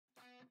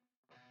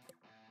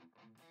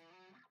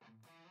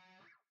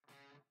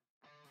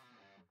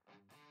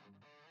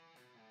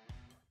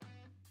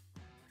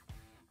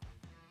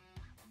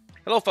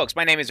Hello folks,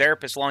 my name is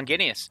Erebus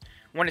Longinius.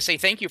 I want to say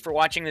thank you for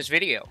watching this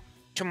video.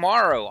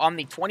 Tomorrow, on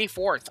the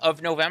 24th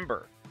of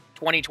November,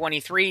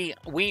 2023,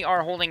 we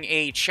are holding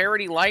a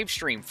charity live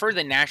stream for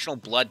the National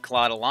Blood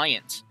Clot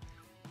Alliance.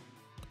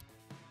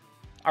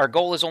 Our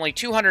goal is only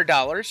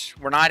 $200.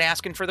 We're not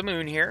asking for the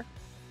moon here,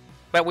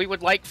 but we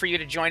would like for you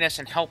to join us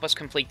and help us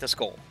complete this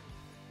goal.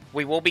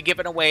 We will be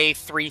giving away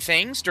 3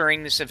 things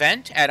during this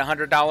event. At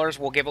 $100,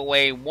 we'll give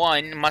away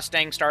 1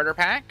 Mustang Starter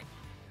Pack.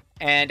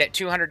 And at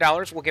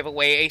 $200, we'll give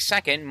away a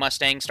second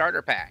Mustang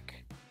Starter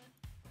Pack.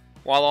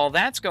 While all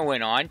that's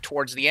going on,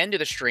 towards the end of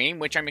the stream,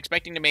 which I'm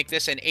expecting to make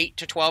this an 8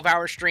 to 12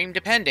 hour stream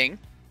depending,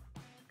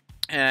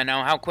 and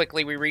how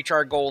quickly we reach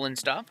our goal and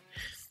stuff,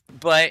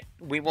 but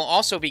we will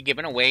also be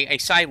giving away a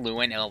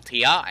Syulen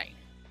LTI.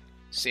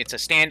 It's a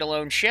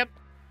standalone ship,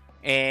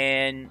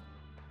 and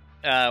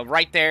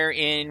right there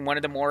in one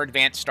of the more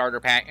advanced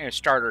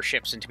starter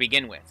ships and to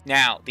begin with.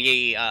 Now,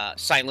 the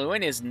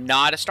Syulen is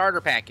not a starter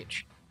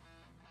package.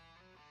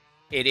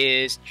 It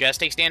is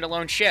just a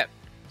standalone ship.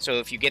 So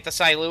if you get the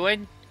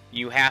Syulen,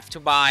 you have to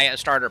buy a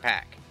starter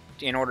pack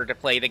in order to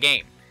play the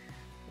game.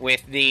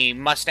 With the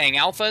Mustang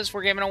Alphas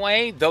we're giving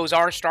away, those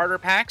are starter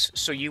packs,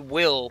 so you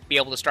will be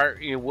able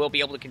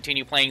to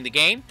continue playing the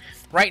game.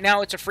 Right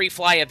now it's a free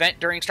fly event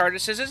during Starter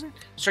Season,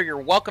 so you're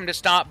welcome to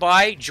stop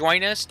by,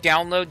 join us,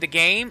 download the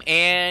game,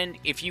 and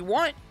if you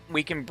want,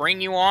 we can bring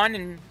you on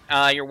and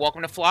you're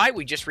welcome to fly.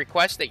 We just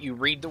request that you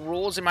read the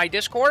rules in my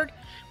Discord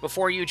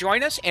before you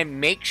join us and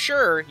make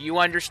sure you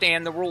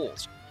understand the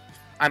rules.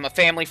 I'm a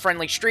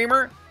family-friendly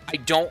streamer. I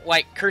don't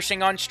like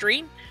cursing on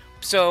stream,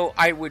 so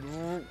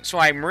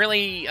I'm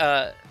really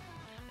I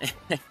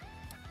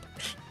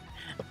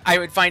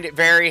would find it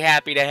very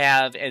happy to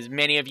have as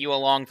many of you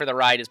along for the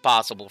ride as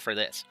possible for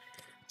this.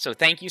 So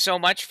thank you so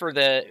much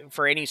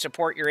for any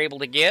support you're able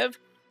to give,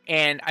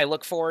 and I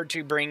look forward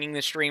to bringing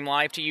the stream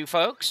live to you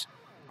folks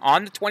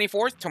on the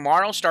 24th,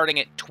 tomorrow, starting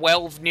at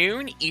 12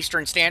 noon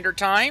Eastern Standard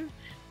Time,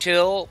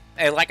 till,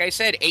 like I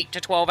said, 8 to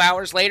 12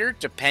 hours later,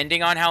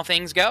 depending on how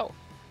things go.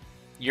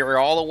 You're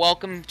all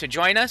welcome to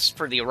join us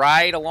for the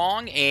ride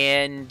along,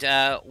 and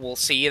we'll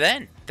see you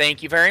then.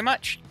 Thank you very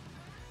much.